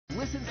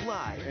Listens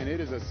Live. And it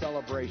is a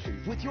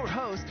celebration. With your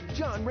host,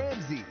 John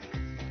Ramsey.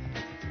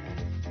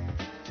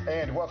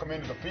 And welcome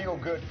into the Feel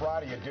Good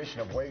Friday edition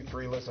of Wave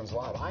 3 Listens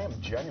Live. I am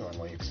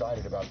genuinely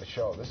excited about the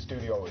show. This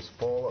studio is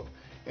full of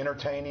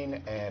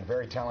entertaining and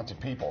very talented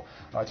people.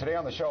 Today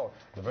on the show,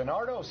 the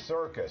Venardo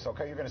Circus.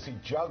 Okay, you're going to see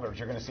jugglers,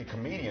 you're going to see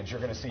comedians, you're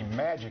going to see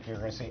magic, you're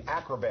going to see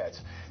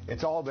acrobats.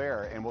 It's all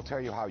there, and we'll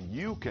tell you how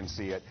you can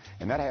see it,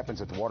 and that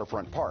happens at the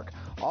Waterfront Park.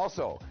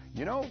 Also,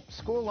 you know,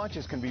 school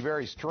lunches can be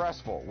very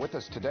stressful. With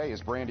us today is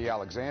Brandy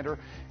Alexander,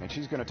 and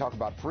she's going to talk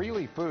about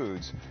Freely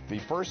Foods, the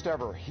first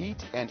ever Heat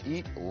and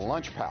Eat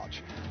lunch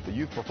pouch. The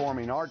Youth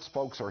Performing Arts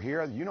folks are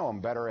here. You know them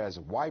better as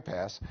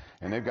YPAS,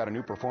 and they've got a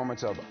new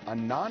performance of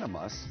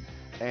Anonymous.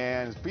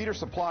 And Feeder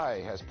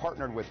Supply has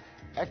partnered with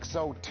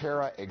Exo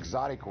Terra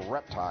Exotic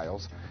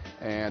Reptiles,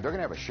 and they're going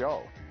to have a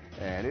show.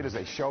 And it is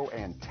a show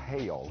and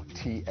tail,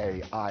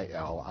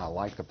 T-A-I-L. I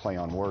like the play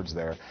on words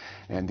there.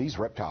 And these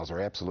reptiles are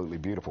absolutely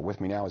beautiful. With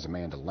me now is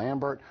Amanda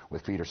Lambert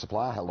with Feeder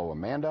Supply. Hello,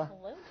 Amanda.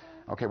 Hello.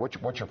 Okay,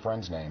 what's your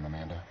friend's name,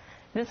 Amanda?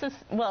 This is,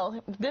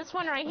 well, this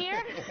one right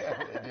here.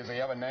 Does he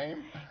have a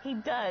name? He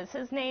does.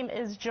 His name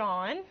is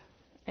John,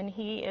 and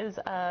he is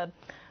a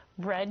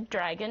red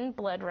dragon,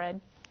 blood red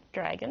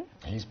dragon.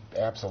 He's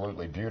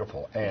absolutely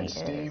beautiful. And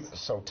Steve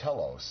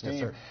Sotelo.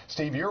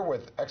 Steve, you're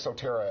with Exo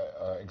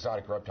Terra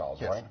Exotic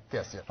Reptiles, right?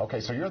 Yes. Okay,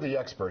 so you're the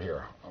expert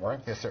here, all right?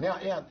 Yes, sir. Now,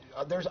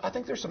 I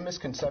think there's some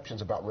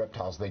misconceptions about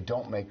reptiles. They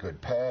don't make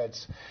good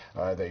pets.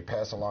 They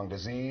pass along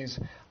disease.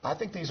 I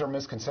think these are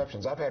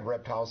misconceptions. I've had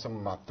reptiles, some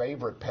of my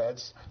favorite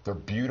pets. They're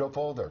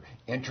beautiful. They're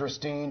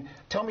interesting.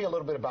 Tell me a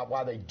little bit about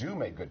why they do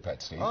make good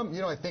pets, Steve.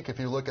 You know, I think if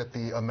you look at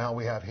the amount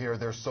we have here,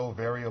 they're so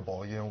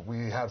variable. You know,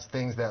 we have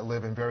things that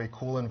live in very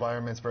cool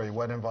environments, very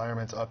wet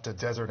environments, up to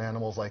desert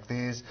animals like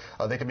these.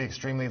 They can be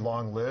extremely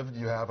long-lived.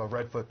 You have a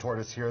redfoot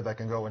tortoise here that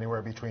can go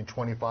anywhere between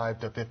 25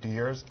 to 50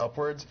 years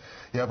upwards.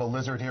 You have a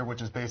lizard here,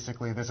 which is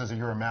basically, this is a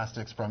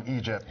Eurymastix from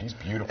Egypt. He's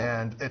beautiful.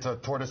 And it's a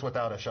tortoise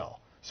without a shell.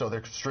 So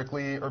they're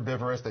strictly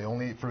herbivorous. They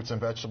only eat fruits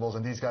and vegetables,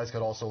 and these guys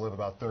could also live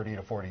about 30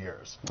 to 40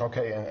 years.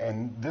 Okay,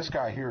 and this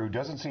guy here who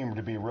doesn't seem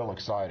to be real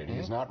excited,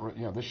 he's not,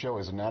 you know, this show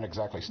is not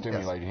exactly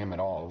stimulating him at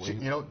all.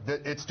 You know,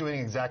 it's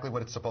doing exactly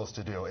what it's supposed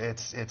to do.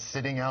 It's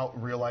sitting out,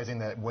 realizing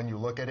that when you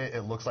look at it,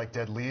 it looks like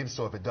dead leaves,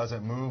 so if it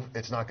doesn't move,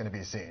 it's not going to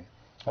be seen.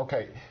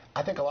 Okay,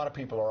 I think a lot of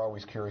people are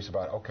always curious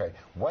about, okay,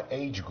 what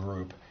age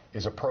group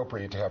is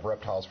appropriate to have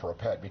reptiles for a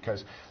pet,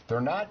 because they're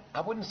not,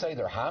 I wouldn't say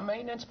they're high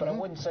maintenance, but I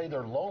wouldn't say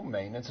they're low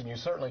maintenance, and you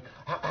certainly,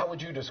 how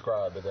would you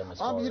describe them as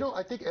far as? You know,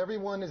 I think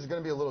everyone is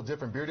going to be a little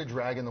different. Bearded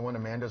dragon, the one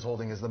Amanda's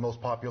holding, is the most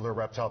popular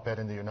reptile pet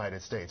in the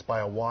United States by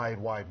a wide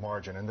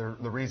margin, and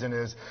the reason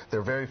is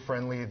they're very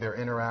friendly, they're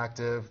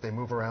interactive, they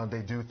move around,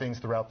 they do things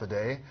throughout the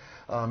day,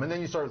 and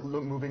then you start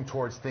moving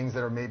towards things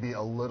that are maybe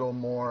a little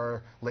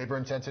more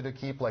labor-intensive to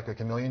keep, like a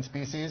chameleon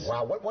species.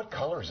 Wow, what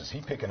colors is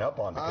he picking up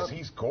on? Because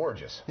he's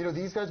gorgeous. You know,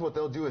 these guys, what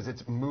they'll do is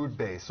it's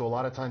mood-based. So a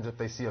lot of times if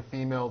they see a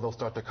female, they'll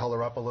start to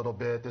color up a little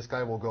bit. This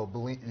guy will go,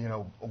 you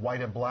know,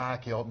 white and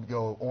black. He'll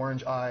go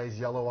orange eyes,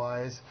 yellow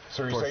eyes.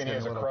 So you're saying he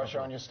has a crush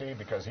on you, Steve?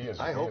 Because he is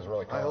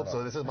really I hope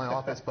so. This is my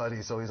office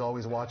buddy, so he's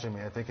always watching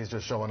me. I think he's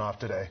just showing off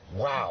today.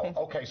 Wow.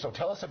 Okay, so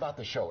tell us about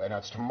the show. And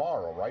it's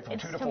tomorrow, right? From 2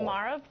 to 4? It's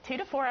tomorrow, 2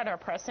 to 4 at our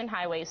Preston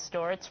Highway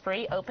store. It's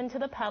free, open to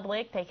the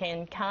public. They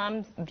can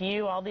come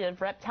view all the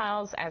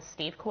reptiles, ask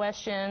Steve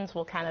questions.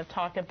 We'll kind of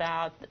talk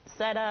about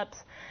setups.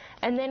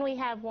 And then we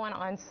have one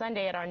on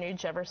Sunday at our new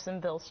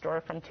Jeffersonville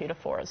store from 2 to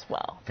 4 as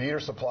well. Feeder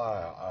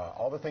Supply,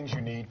 all the things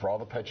you need for all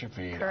the pets you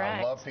feed.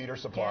 Correct. I love Feeder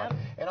Supply. Yep.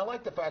 And I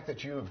like the fact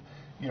that you've,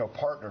 you know,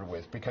 partnered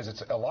with, because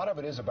it's a lot of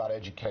it is about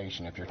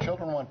education. If your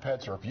children want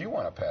pets, or if you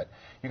want a pet,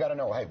 you got to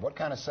know, hey, what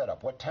kind of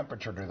setup, what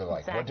temperature do they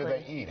like, what do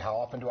they eat, how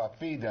often do I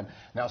feed them?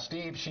 Now,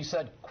 Steve, she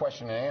said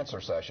question and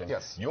answer session.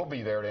 Yes. You'll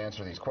be there to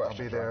answer these questions.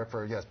 I'll be there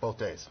for, yes, both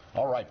days.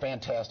 All right,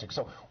 fantastic.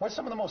 So what's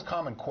some of the most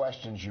common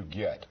questions you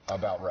get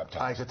about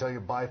reptiles? I could tell you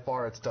by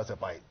far it's does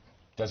it bite.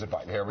 Does it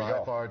bite? Here we go.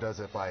 By far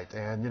does it bite.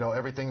 And, you know,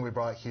 everything we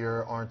brought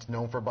here aren't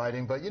known for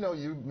biting, but, you know,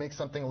 you make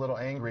something a little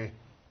angry.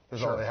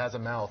 Sure. It has a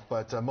mouth,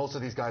 but most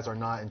of these guys are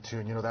not in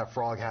tune. You know, that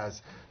frog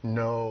has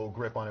no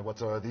grip on it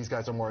whatsoever. These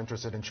guys are more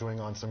interested in chewing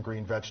on some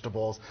green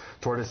vegetables.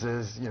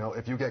 Tortoises, you know,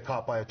 if you get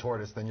caught by a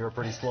tortoise, then you're a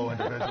pretty slow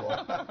individual.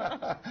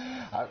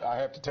 I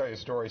have to tell you a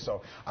story.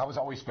 So I was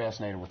always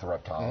fascinated with the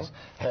reptiles.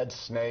 Had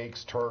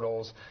snakes,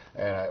 turtles,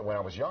 and when I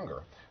was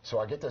younger. So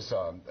I get this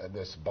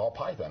this ball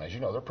python. As you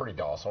know, they're pretty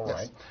docile,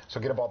 right?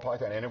 So get a ball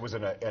python, and it was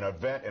an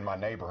event in my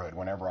neighborhood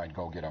whenever I'd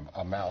go get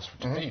a mouse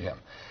to feed him.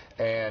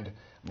 And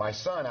my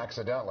son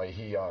accidentally,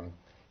 he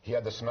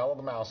had the smell of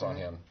the mouse on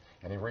him,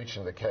 and he reached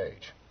into the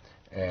cage,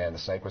 and the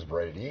snake was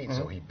ready to eat,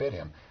 so he bit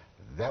him.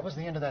 That was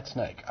the end of that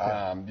snake.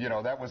 You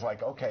know, that was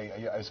like, okay,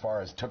 as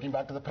far as took him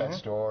back to the pet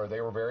store,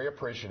 they were very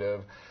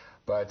appreciative.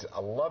 But I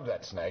love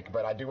that snake,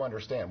 but I do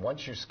understand.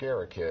 Once you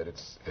scare a kid,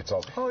 it's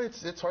okay. Oh,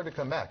 it's hard to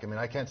come back. I mean,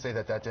 I can't say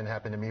that didn't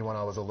happen to me when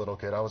I was a little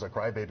kid. I was a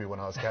crybaby when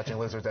I was catching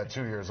lizards at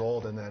 2 years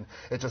old, and then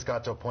it just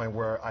got to a point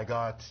where I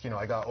got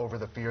over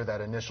the fear,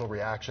 that initial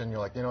reaction. You're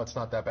like, it's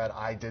not that bad.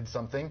 I did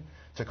something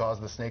to cause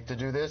the snake to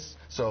do this,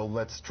 so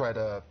let's try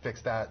to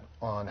fix that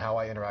on how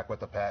I interact with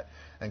the pet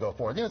and go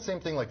forward. Same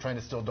thing like trying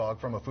to steal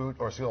dog from a food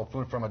or steal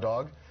food from a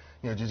dog.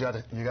 You got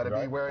to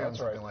be wary of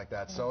something like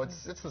that. So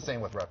it's the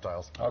same with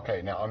reptiles.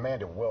 Okay, now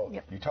Amanda,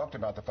 you talked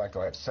about the fact that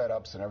I have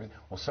setups and everything.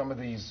 Will some of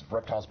these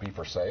reptiles be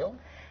for sale?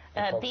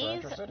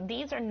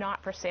 These are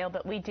not for sale,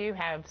 but we do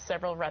have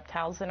several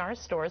reptiles in our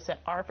stores that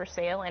are for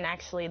sale. And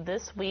actually,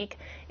 this week,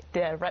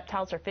 the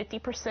reptiles are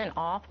 50%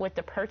 off with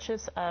the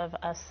purchase of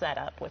a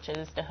setup, which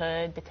is the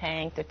hood, the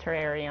tank, the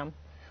terrarium.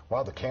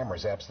 Wow, the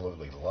cameras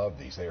absolutely love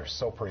these. They are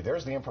so pretty.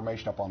 There's the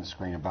information up on the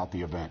screen about the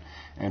event.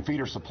 And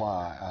Feeder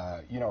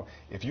Supply,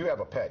 if you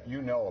have a pet,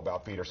 you know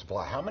about Feeder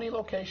Supply. How many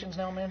locations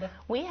now, Amanda?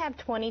 We have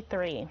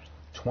 23.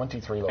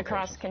 23 locations.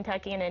 Across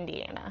Kentucky and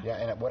Indiana. Yeah,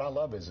 and what I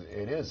love is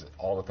it is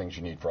all the things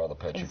you need for all the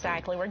pets.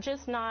 Exactly. We're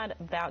just not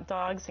about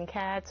dogs and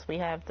cats. We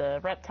have the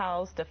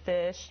reptiles, the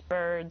fish,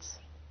 birds.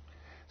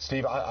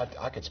 Steve,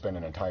 I could spend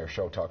an entire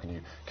show talking to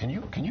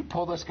you. Can you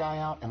pull this guy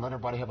out and let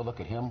everybody have a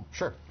look at him?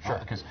 Sure.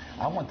 Because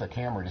I want the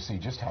camera to see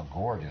just how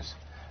gorgeous.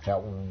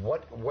 Now,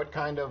 what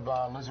kind of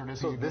lizard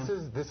is he? So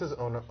this is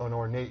an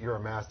ornate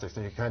Uromastic.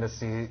 So you kind of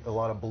see a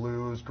lot of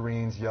blues,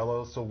 greens,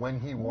 yellows. So when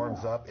he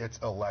warms up, it's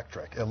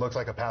electric. It looks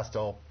like a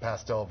pastel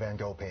Van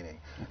Gogh painting.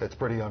 It's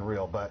pretty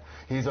unreal. But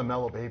he's a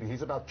mellow baby.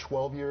 He's about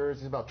 12 years.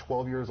 He's about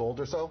 12 years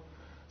old or so.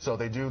 So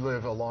they do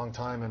live a long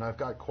time, and I've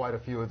got quite a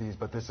few of these,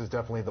 but this is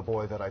definitely the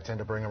boy that I tend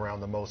to bring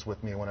around the most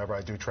with me whenever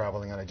I do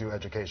traveling and I do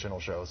educational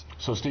shows.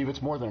 So, Steve, it's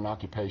more than an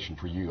occupation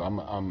for you.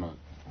 I'm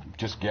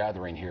just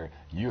gathering here.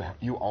 You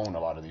own a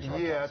lot of these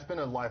reptiles. Yeah, it's been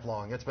a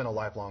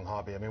lifelong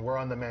hobby. I mean, we're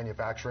on the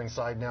manufacturing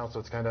side now, so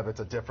it's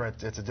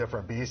a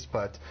different beast.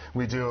 But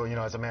we do,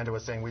 as Amanda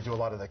was saying, we do a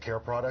lot of the care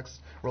products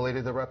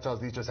related to reptiles.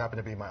 These just happen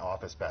to be my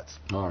office pets.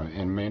 All right,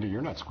 and Amanda,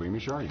 you're not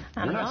squeamish, are you?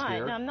 You're not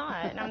scared. I'm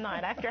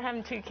not. After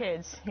having 2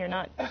 kids, you're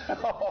not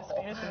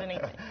squeamish with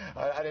anything.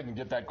 I didn't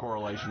get that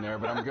correlation there,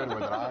 but I'm good with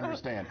it. I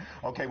understand.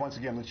 Okay, once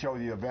again, let's show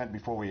you the event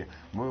before we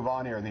move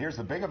on here. Here's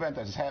the big event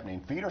that is happening.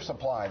 Feeder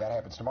Supply. That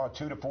happens tomorrow,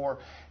 2 to 4,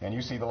 and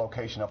you see the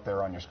location up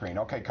there on your screen.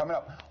 Okay, coming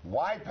up,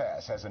 Wide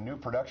Pass has a new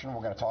production.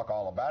 We're going to talk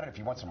all about it. If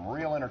you want some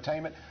real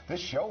entertainment, this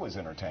show is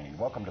entertaining.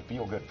 Welcome to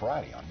Feel Good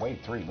Friday on Wave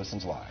 3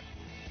 Listens Live.